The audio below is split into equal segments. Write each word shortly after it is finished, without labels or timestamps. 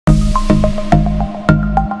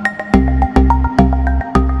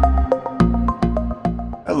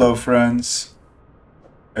Hello friends!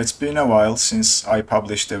 It's been a while since I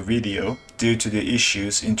published a video due to the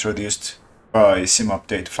issues introduced by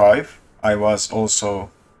SU5. I was also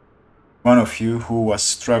one of you who was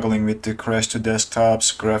struggling with the crash to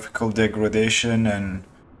desktops, graphical degradation and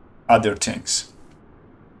other things.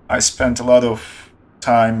 I spent a lot of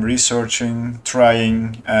time researching,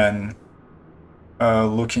 trying and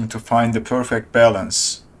looking to find the perfect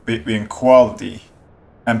balance between quality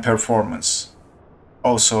and performance.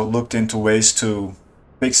 Also looked into ways to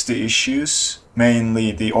fix the issues,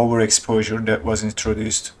 mainly the overexposure that was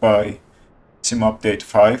introduced by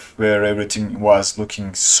SU5, where everything was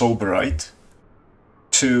looking so bright,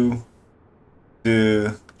 to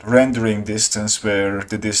the rendering distance where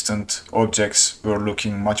the distant objects were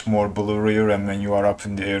looking much more blurrier, and when you are up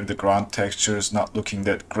in the air the ground texture is not looking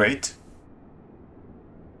that great.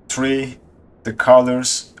 3. The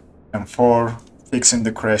colors, and 4. Fixing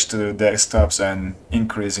the crash to the desktops and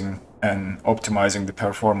increasing and optimizing the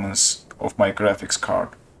performance of my graphics card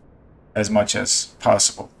as much as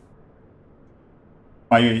possible.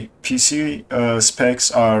 My PC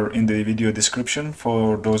specs are in the video description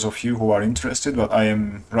for those of you who are interested, but I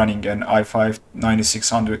am running an i5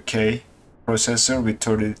 9600K processor with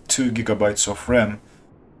 32 GB of RAM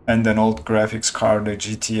and an old graphics card, a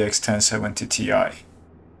GTX1070ti.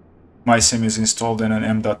 My sim is installed in an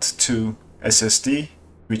M.2 SSD,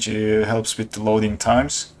 which helps with the loading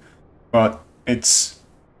times, but it's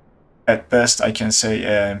at best I can say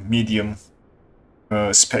a medium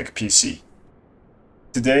spec PC.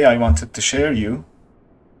 Today I wanted to share you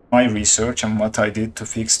my research and what I did to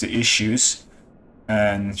fix the issues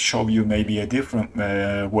and show you maybe a different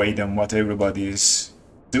way than what everybody is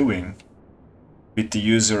doing with the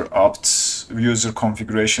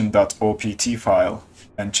Usercfg.Opt file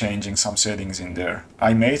and changing some settings in there.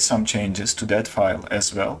 I made some changes to that file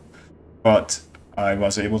as well, but I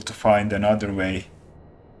was able to find another way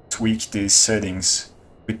to tweak these settings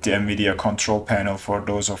with the Nvidia control panel for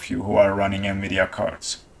those of you who are running Nvidia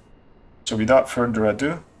cards. So without further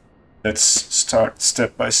ado, let's start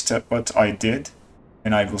step by step what I did,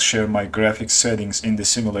 and I will share my graphics settings in the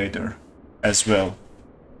simulator as well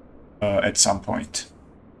at some point.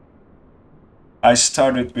 I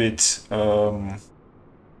started with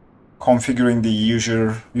configuring the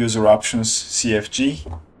user options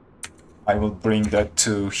CFG. I will bring that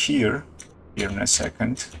to here in a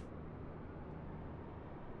second.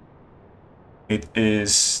 It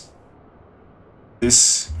is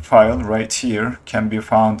this file right here, can be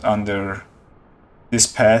found under this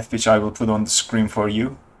path, which I will put on the screen for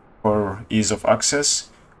you for ease of access.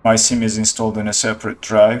 My sim is installed in a separate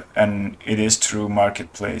drive and it is through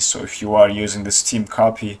Marketplace, so if you are using the Steam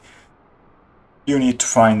copy, you need to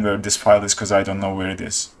find where this file is, because I don't know where it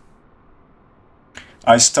is.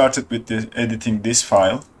 I started with editing this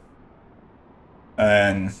file,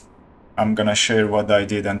 and I'm gonna share what I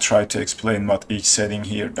did and try to explain what each setting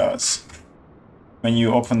here does. When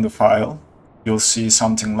you open the file, you'll see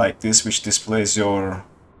something like this, which displays your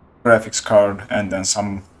graphics card and then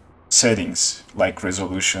some settings like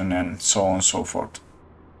resolution and so on and so forth.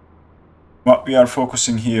 What we are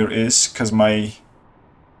focusing here is, because my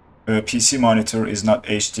PC monitor is not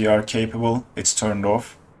HDR capable, it's turned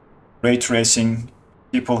off. Ray tracing,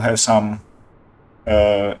 people have some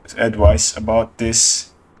advice about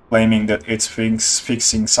this, claiming that it's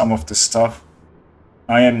fixing some of the stuff.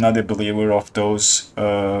 I am not a believer of those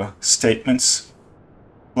statements.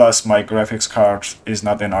 Plus my graphics card is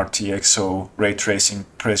not an RTX, so ray tracing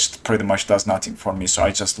pretty much does nothing for me, so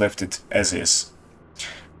I just left it as is.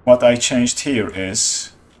 What I changed here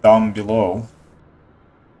is down below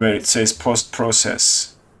where it says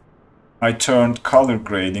post-process. I turned color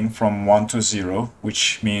grading from 1 to 0,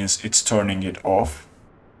 which means it's turning it off,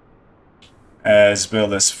 as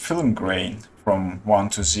well as film grain from 1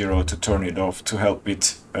 to 0 to turn it off to help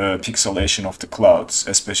with pixelation of the clouds,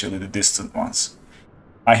 especially the distant ones.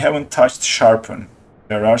 I haven't touched sharpen.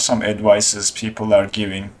 There are some advices people are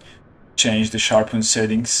giving. Change the sharpen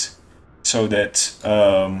settings so that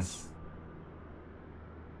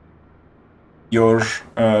your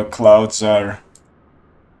clouds are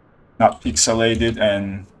not pixelated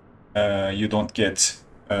and you don't get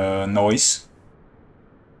noise.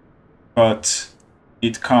 But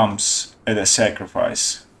it comes at a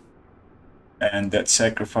sacrifice, and that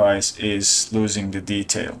sacrifice is losing the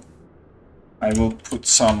detail. I will put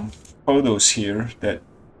some photos here that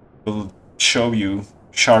will show you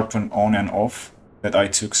sharpen on and off that I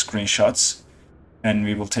took screenshots, and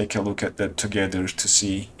we will take a look at that together to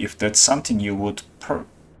see if that's something you would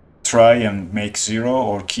try and make 0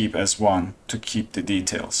 or keep as 1 to keep the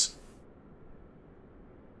details.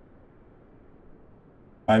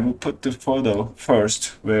 I will put the photo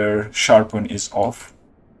first where sharpen is off.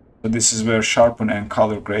 So this is where sharpen and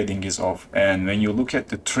color grading is off. And when you look at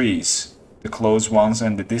the trees, the close ones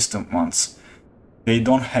and the distant ones, they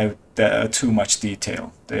don't have too much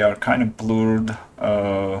detail. They are kind of blurred.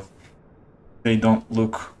 They don't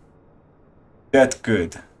look that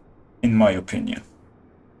good, in my opinion.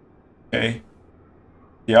 Okay.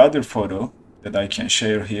 The other photo that I can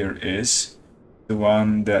share here is the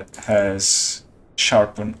one that has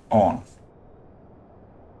sharpen on.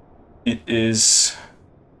 It is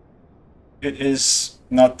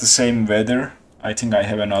not the same weather. I think I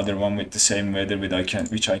have another one with the same weather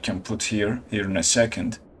which I can put here in a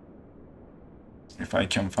second, if I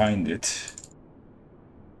can find it.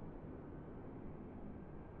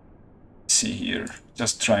 See here,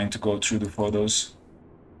 just trying to go through the photos.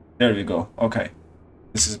 There we go. Okay,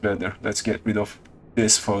 this is better. Let's get rid of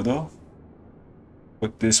this photo.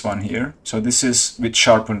 Put this one here. So this is with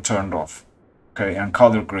sharpen turned off, okay, and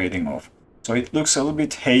color grading off. So it looks a little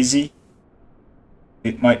bit hazy.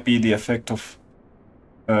 It might be the effect of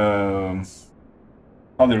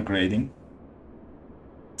color grading.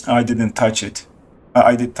 I didn't touch it.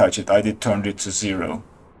 I did touch it. I did turn it to 0.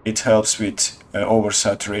 It helps with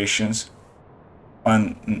oversaturations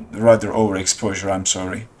and rather overexposure. I'm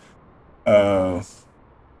sorry,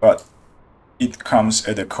 but it comes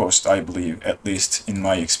at a cost, I believe, at least in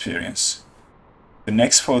my experience. The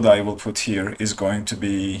next photo I will put here is going to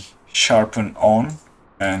be sharpen on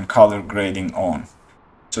and color grading on.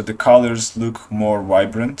 So the colors look more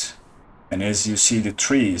vibrant, and as you see the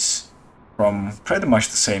trees from pretty much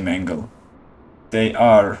the same angle, they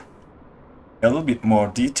are a little bit more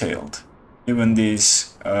detailed. Even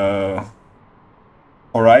this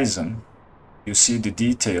horizon, you see the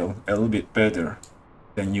detail a little bit better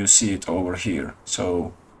than you see it over here.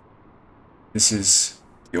 So this is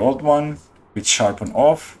the old one with sharpen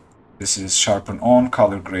off. This is sharpen on,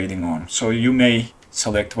 color grading on. So you may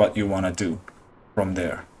select what you want to do from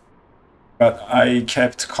there. But I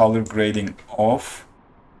kept color grading off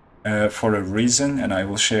for a reason, and I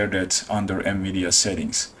will share that under Nvidia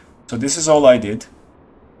settings. So this is all I did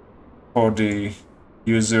for the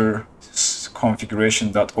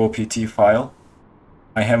Usercfg.Opt file.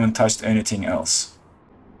 I haven't touched anything else.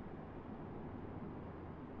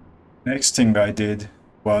 Next thing I did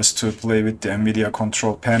was to play with the Nvidia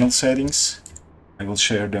control panel settings. I will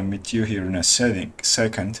share them with you here in a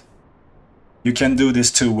second. You can do this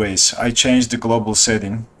two ways. I changed the global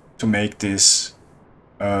setting to make this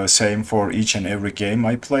same for each and every game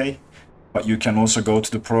I play, but you can also go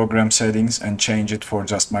to the program settings and change it for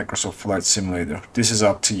just Microsoft Flight Simulator. This is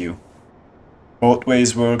up to you. Both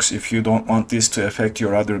ways works. If you don't want this to affect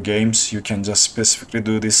your other games, you can just specifically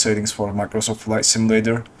do these settings for Microsoft Flight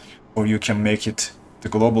Simulator, or you can make it the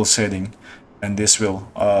global setting, and this will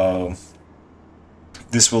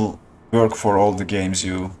work for all the games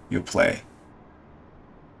you play.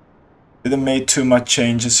 Didn't make too much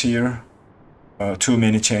changes here, too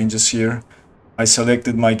many changes here. I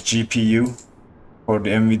selected my GPU for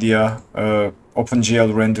the Nvidia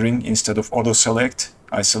OpenGL rendering instead of auto select.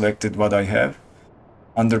 I selected what I have.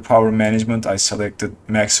 Under power management, I selected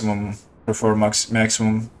maximum performance.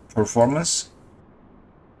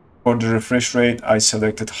 For the refresh rate, I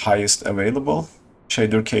selected highest available.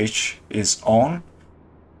 Shader cache is on.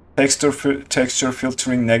 Texture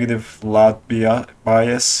filtering negative LUT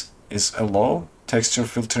bias is a low. Texture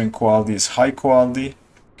filtering quality is high quality.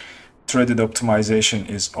 Threaded optimization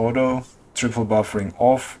is auto. Triple buffering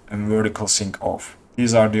off and vertical sync off.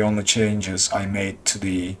 These are the only changes I made to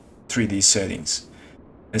the 3D settings.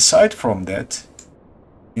 Aside from that,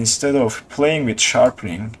 instead of playing with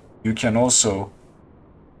sharpening, you can also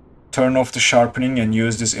turn off the sharpening and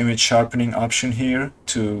use this image sharpening option here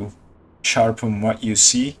to sharpen what you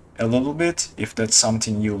see a little bit, if that's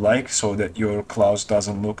something you like, so that your clouds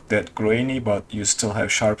doesn't look that grainy but you still have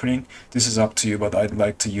sharpening. This is up to you, but I'd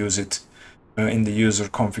like to use it in the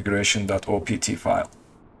Usercfg.Opt file.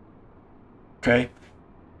 Okay.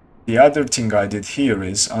 The other thing I did here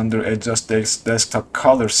is under adjust desktop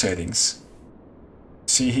color settings.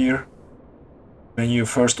 See here, when you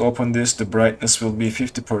first open this, the brightness will be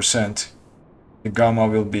 50%, the gamma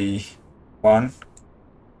will be 1,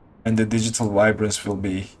 and the digital vibrance will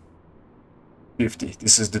be 50.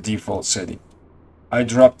 This is the default setting. I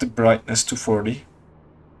dropped the brightness to 40,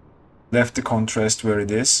 left the contrast where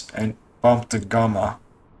it is, and bumped the gamma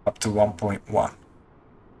up to 1.1.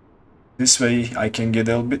 This way I can get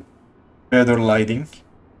a little bit better lighting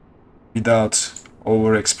without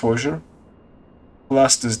overexposure.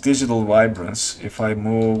 Plus this digital vibrance, if I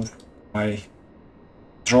move my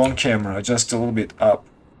drone camera just a little bit up,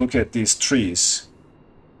 look at these trees.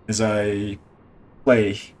 as I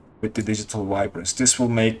play with the digital vibrance. This will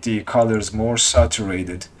make the colors more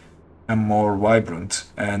saturated and more vibrant,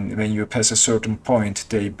 and when you pass a certain point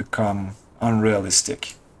they become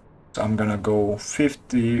unrealistic. So I'm gonna go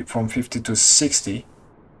 50 from 50 to 60.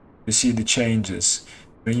 You see the changes.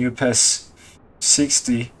 When you pass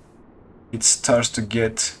 60, it starts to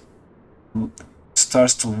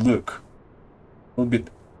look a little bit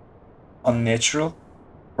unnatural.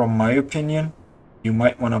 From my opinion, you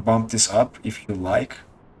might want to bump this up if you like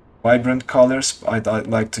vibrant colors. I'd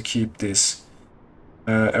like to keep this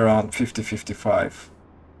around 50-55.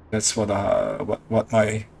 That's what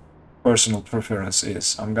my personal preference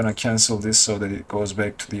is. I'm gonna cancel this so that it goes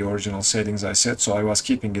back to the original settings I set. So I was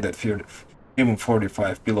keeping it at even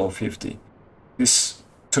 45, below 50. This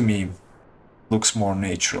to me looks more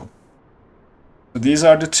natural. So these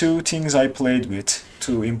are the two things I played with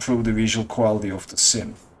to improve the visual quality of the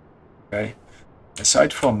sim. Okay.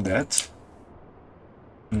 Aside from that,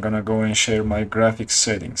 I'm gonna go and share my graphics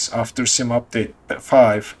settings. After Sim Update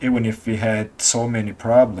 5, even if we had so many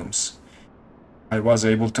problems, I was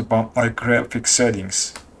able to bump my graphics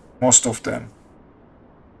settings, most of them,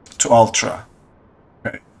 to Ultra.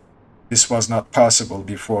 Okay. This was not possible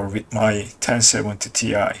before with my 1070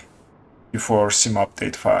 Ti, before Sim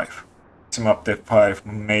Update 5. Sim Update 5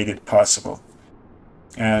 made it possible.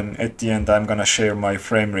 And at the end, I'm gonna share my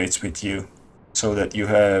frame rates with you so that you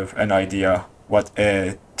have an idea what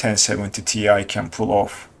a 1070 Ti can pull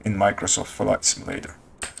off in Microsoft Flight Simulator.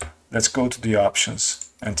 Let's go to the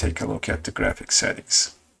options and take a look at the graphics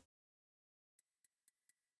settings.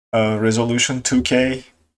 Resolution 2K.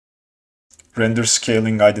 Render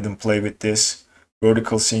scaling, I didn't play with this.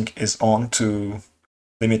 Vertical sync is on to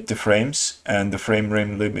limit the frames, and the frame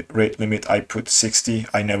rate limit I put 60.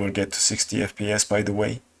 I never get to 60 FPS, by the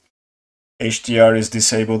way. HDR is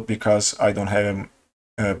disabled because I don't have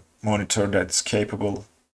a monitor that's capable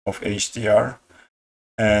of HDR,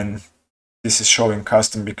 and this is showing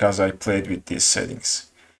custom because I played with these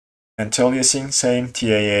settings. Anti-aliasing, same.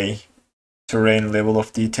 TAA, terrain level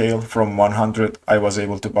of detail, from 100 I was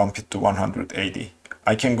able to bump it to 180.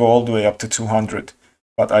 I can go all the way up to 200,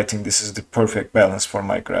 but I think this is the perfect balance for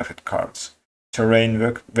my graphic cards. Terrain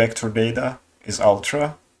vector data is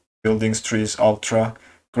ultra, buildings, trees, ultra.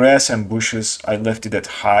 Grass and bushes, I left it at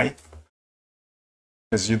high,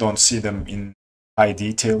 because you don't see them in high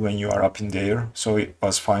detail when you are up in the air, so it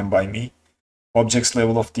was fine by me. Objects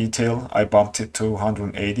level of detail, I bumped it to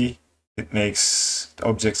 180. It makes the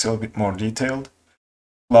objects a little bit more detailed.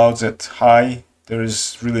 Clouds at high, there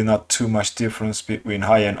is really not too much difference between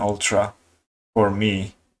high and ultra for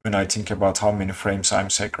me when I think about how many frames I'm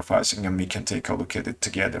sacrificing, and we can take a look at it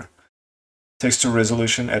together. Texture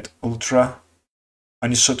resolution at ultra.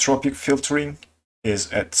 Anisotropic filtering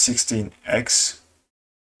is at 16x.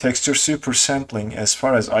 Texture super sampling, as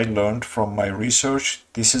far as I learned from my research,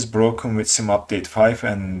 this is broken with Sim Update 5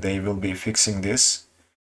 and they will be fixing this.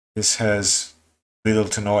 This has little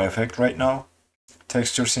to no effect right now.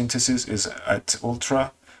 Texture synthesis is at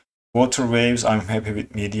ultra. Water waves, I'm happy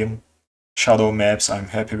with medium. Shadow maps, I'm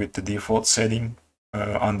happy with the default setting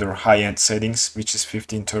under high-end settings, which is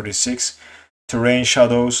 1536. Terrain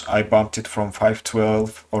shadows, I bumped it from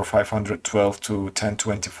 512 or 512 to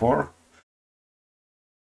 1024.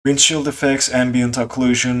 Windshield effects, ambient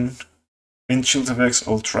occlusion, windshield effects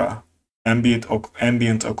ultra, ambient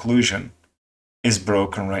occlusion is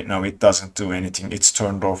broken right now. It doesn't do anything. It's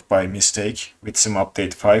turned off by mistake. With Sim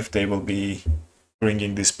Update 5, they will be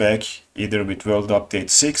bringing this back either with World Update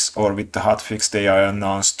 6 or with the hotfix they are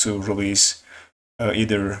announced to release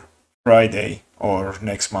either Friday or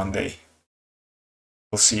next Monday.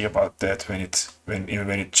 We'll see about that when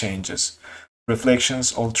it changes.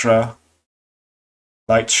 Reflections ultra,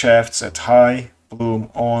 light shafts at high, bloom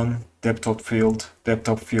on, depth of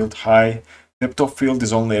field high. Depth of field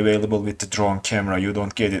is only available with the drone camera. You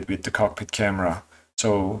don't get it with the cockpit camera,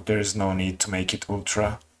 so there is no need to make it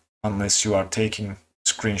ultra unless you are taking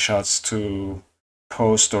screenshots to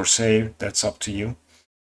post or save. That's up to you.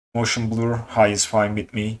 Motion blur high is fine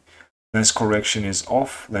with me. Lens correction is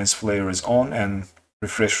off, lens flare is on, and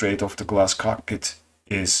refresh rate of the glass cockpit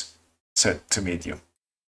is set to medium.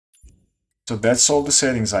 So that's all the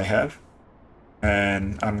settings I have,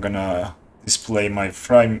 and I'm gonna display my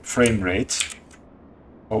frame rate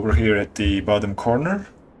over here at the bottom corner.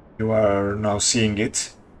 You are now seeing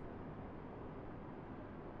it.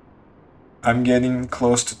 I'm getting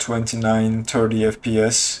close to 29-30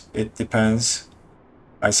 FPS. It depends.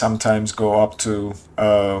 I sometimes go up to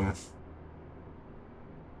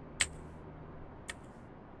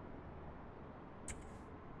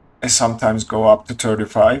I sometimes go up to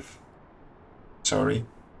 35. Sorry.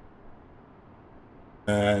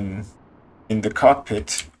 And in the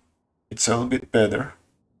cockpit, it's a little bit better.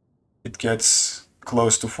 It gets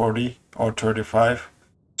close to 40 or 35.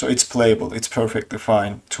 So it's playable, it's perfectly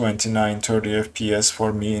fine. 29, 30 FPS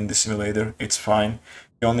for me in the simulator, it's fine.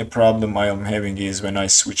 The only problem I am having is when I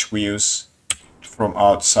switch views from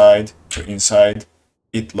outside to inside,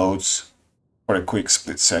 it loads for a quick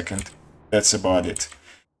split second. That's about it.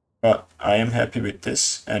 But I am happy with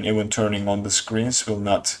this, and even turning on the screens will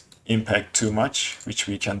not impact too much, which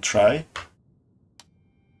we can try.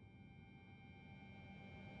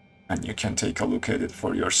 And you can take a look at it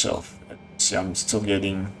for yourself. See, I'm still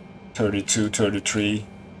getting 32, 33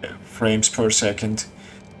 frames per second.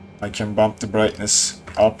 I can bump the brightness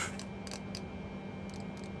up,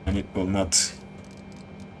 and it will not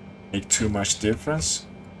make too much difference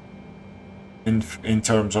in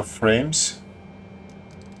terms of frames.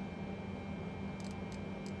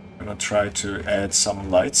 I'm gonna try to add some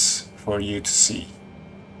lights for you to see.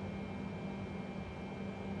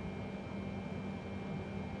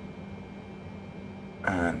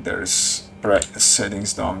 And there's brightness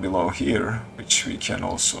settings down below here, which we can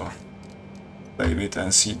also play with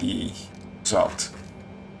and see the result.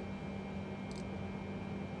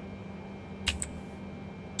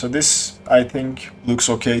 So this, I think, looks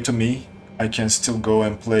okay to me. I can still go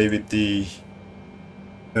and play with the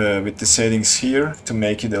settings here to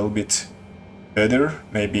make it a little bit better.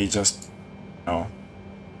 Maybe just, you know,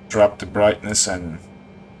 drop the brightness and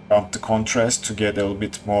bump the contrast to get a little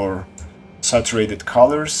bit more saturated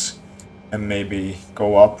colors, and maybe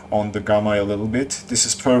go up on the gamma a little bit. This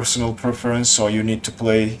is personal preference, so you need to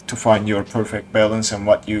play to find your perfect balance and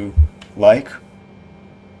what you like.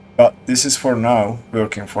 But this is for now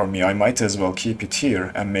working for me. I might as well keep it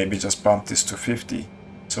here and maybe just bump this to 50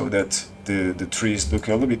 so that the trees look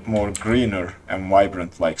a little bit more greener and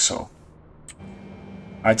vibrant like so.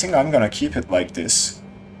 I think I'm gonna keep it like this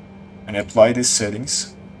and apply these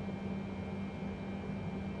settings.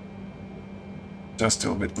 Just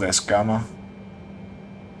a little bit less gamma,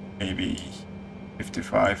 maybe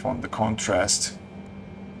 55 on the contrast.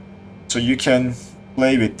 So you can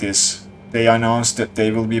play with this. They announced that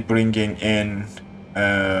they will be bringing in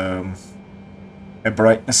a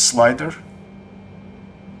brightness slider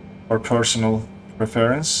for personal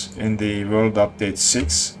preference in the World Update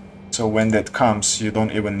 6. So when that comes, you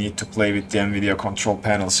don't even need to play with the Nvidia control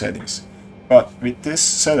panel settings. But with this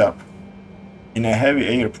setup, in a heavy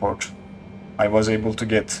airport, I was able to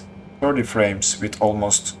get 30 frames with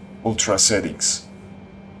almost ultra settings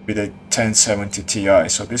with a 1070 Ti.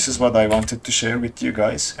 So this is what I wanted to share with you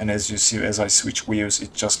guys. And as you see, as I switch views,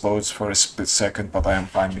 it just loads for a split second, but I am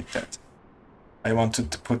fine with that. I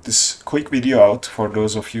wanted to put this quick video out for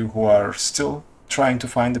those of you who are still trying to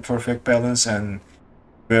find the perfect balance, and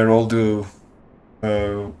where all the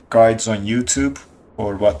guides on YouTube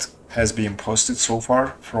or what has been posted so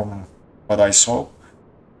far from what I saw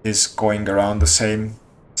is going around the same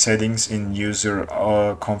settings in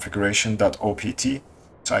Usercfg.Opt.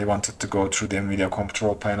 So I wanted to go through the Nvidia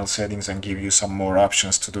control panel settings and give you some more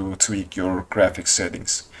options to tweak your graphics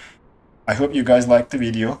settings. I hope you guys liked the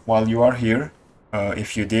video while you are here.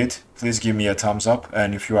 If you did, please give me a thumbs up,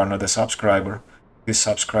 and if you are not a subscriber, please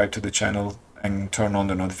subscribe to the channel and turn on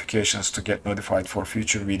the notifications to get notified for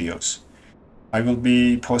future videos. I will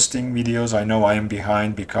be posting videos. I know I am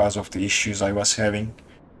behind because of the issues I was having.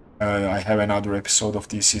 I have another episode of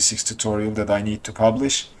the DC6 tutorial that I need to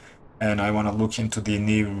publish, and I want to look into the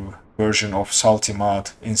new version of Salty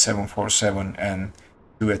mod in 747 and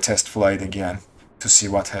do a test flight again to see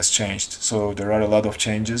what has changed. So there are a lot of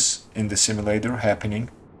changes in the simulator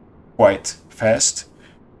happening quite fast,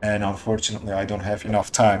 and unfortunately I don't have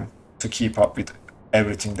enough time to keep up with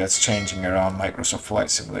everything that's changing around Microsoft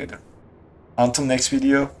Flight Simulator. Until next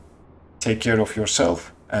video, take care of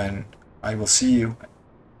yourself, and I will see you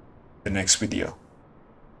in the next video.